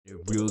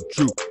Real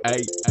true,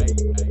 ayy,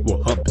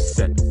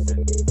 100%,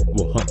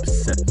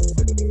 100%,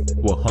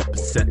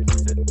 100%,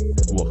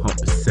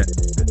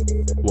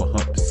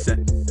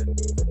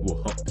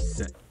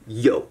 100%.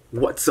 Yo,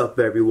 what's up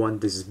everyone?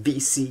 This is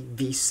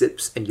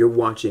VCV and you're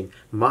watching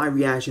my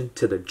reaction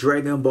to the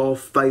Dragon Ball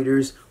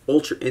FighterZ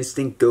Ultra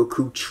Instinct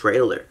Goku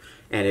trailer.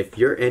 And if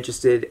you're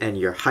interested and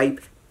you're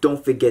hype,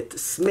 don't forget to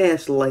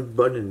smash the like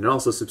button and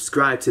also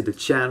subscribe to the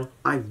channel.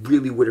 I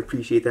really would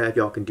appreciate that if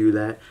y'all can do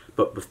that.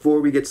 But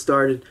before we get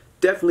started,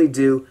 definitely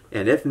do.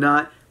 And if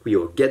not, we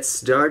will get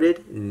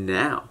started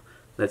now.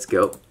 Let's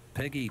go.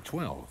 Peggy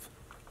 12.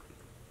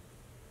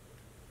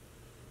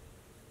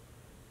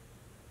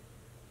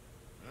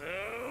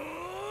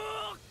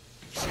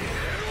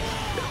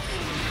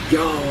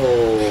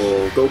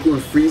 Yo, Goku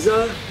and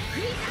Frieza?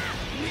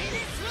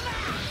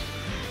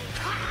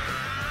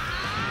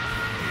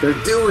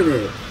 They're doing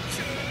it!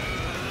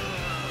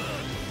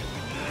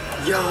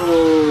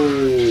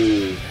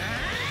 Yo!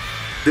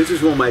 This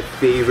is one of my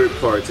favorite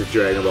parts of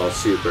Dragon Ball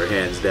Super,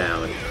 hands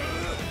down.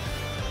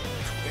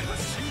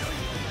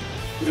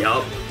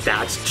 Yup,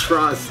 that's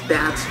trust,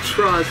 let's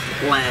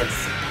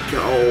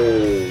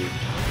go!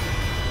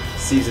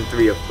 Season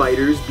 3 of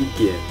FighterZ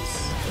begins.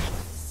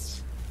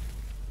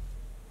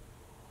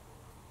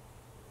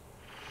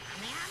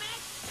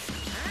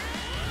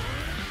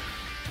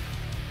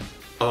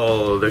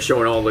 Oh, they're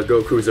showing all the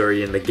Gokus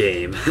already in the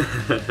game.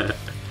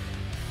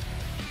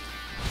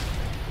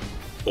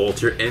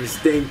 Ultra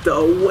Instinct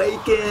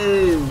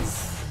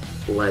awakens!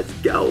 Let's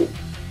go!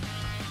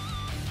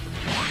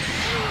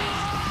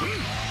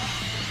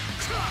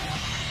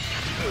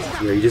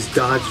 Yeah, you just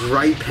dodged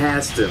right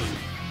past him.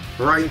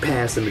 Right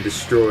past him and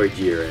destroyed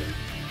Jiren.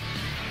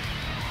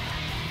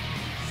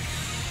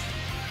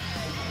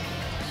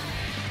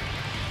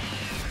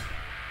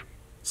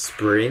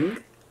 Spring?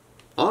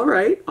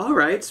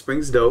 Alright,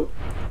 Spring's dope.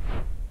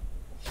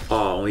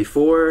 Oh, only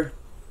 4?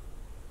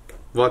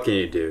 What can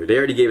you do? They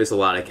already gave us a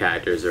lot of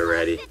characters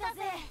already.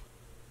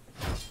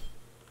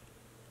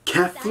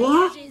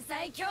 Kefla?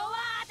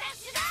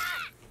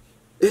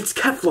 It's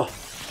Kefla!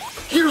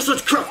 Here's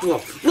it's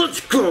Kefla!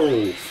 Let's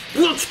go!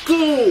 Let's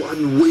go! I've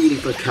been waiting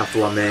for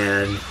Kefla,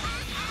 man.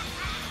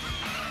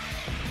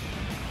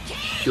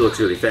 She looks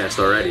really fast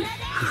already.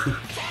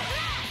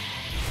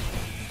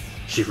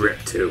 She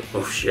ripped too.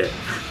 Oh shit.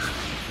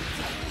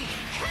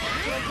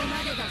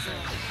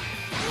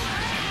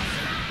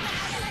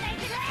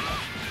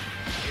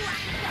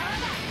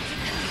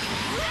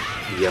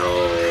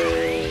 Yo,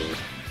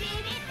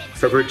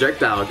 her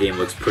projectile game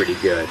looks pretty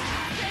good.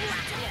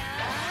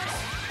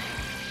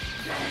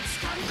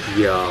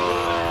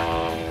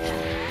 Yo,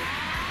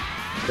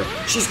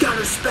 she's got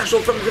her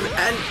special from the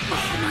end.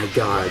 Oh my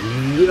god,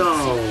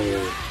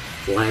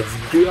 yo, let's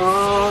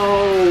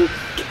go,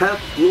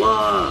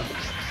 Kefla.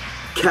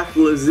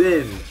 Kefla's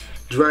in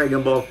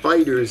Dragon Ball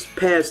FighterZ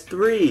Past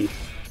 3,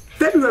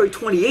 February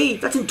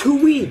 28th. That's in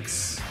 2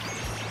 weeks.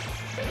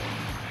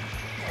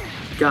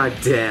 God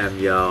damn,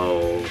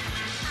 yo.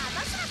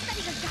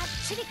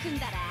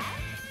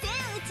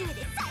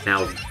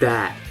 Now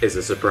that is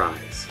a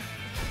surprise.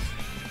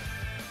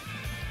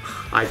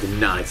 I did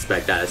not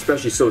expect that,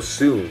 especially so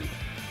soon.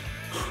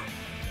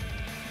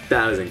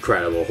 That was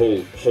incredible.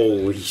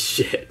 Holy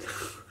shit.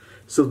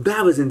 So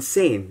that was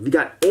insane. We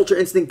got Ultra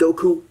Instinct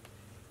Goku,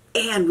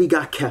 and we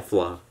got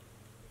Kefla.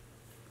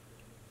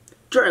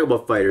 Dragon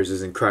Ball FighterZ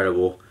is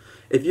incredible.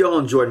 If you all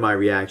enjoyed my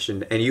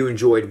reaction and you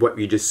enjoyed what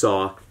you just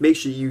saw, make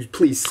sure you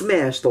please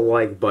smash the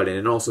like button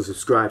and also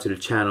subscribe to the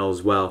channel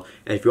as well.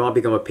 And if you want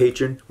to become a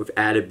patron with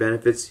added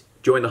benefits,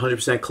 join the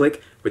 100%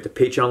 click with the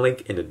Patreon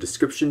link in the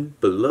description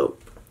below.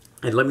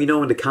 And let me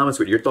know in the comments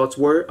what your thoughts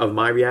were of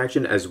my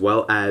reaction as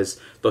well as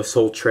this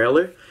whole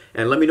trailer.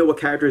 And let me know what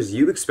characters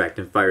you expect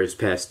in FighterZ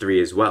Past 3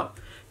 as well.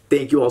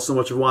 Thank you all so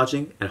much for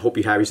watching and hope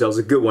you have yourselves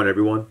a good one,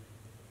 everyone.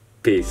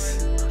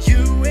 Peace.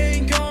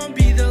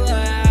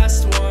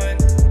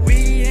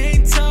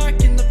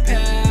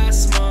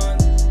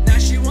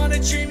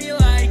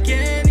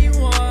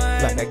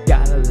 I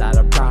got a lot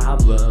of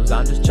problems,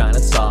 I'm just trying to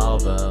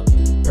solve them.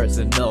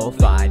 Personal,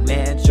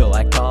 financial,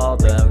 I call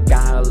them.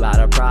 Got a lot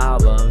of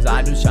problems,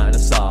 I'm just trying to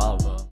solve them.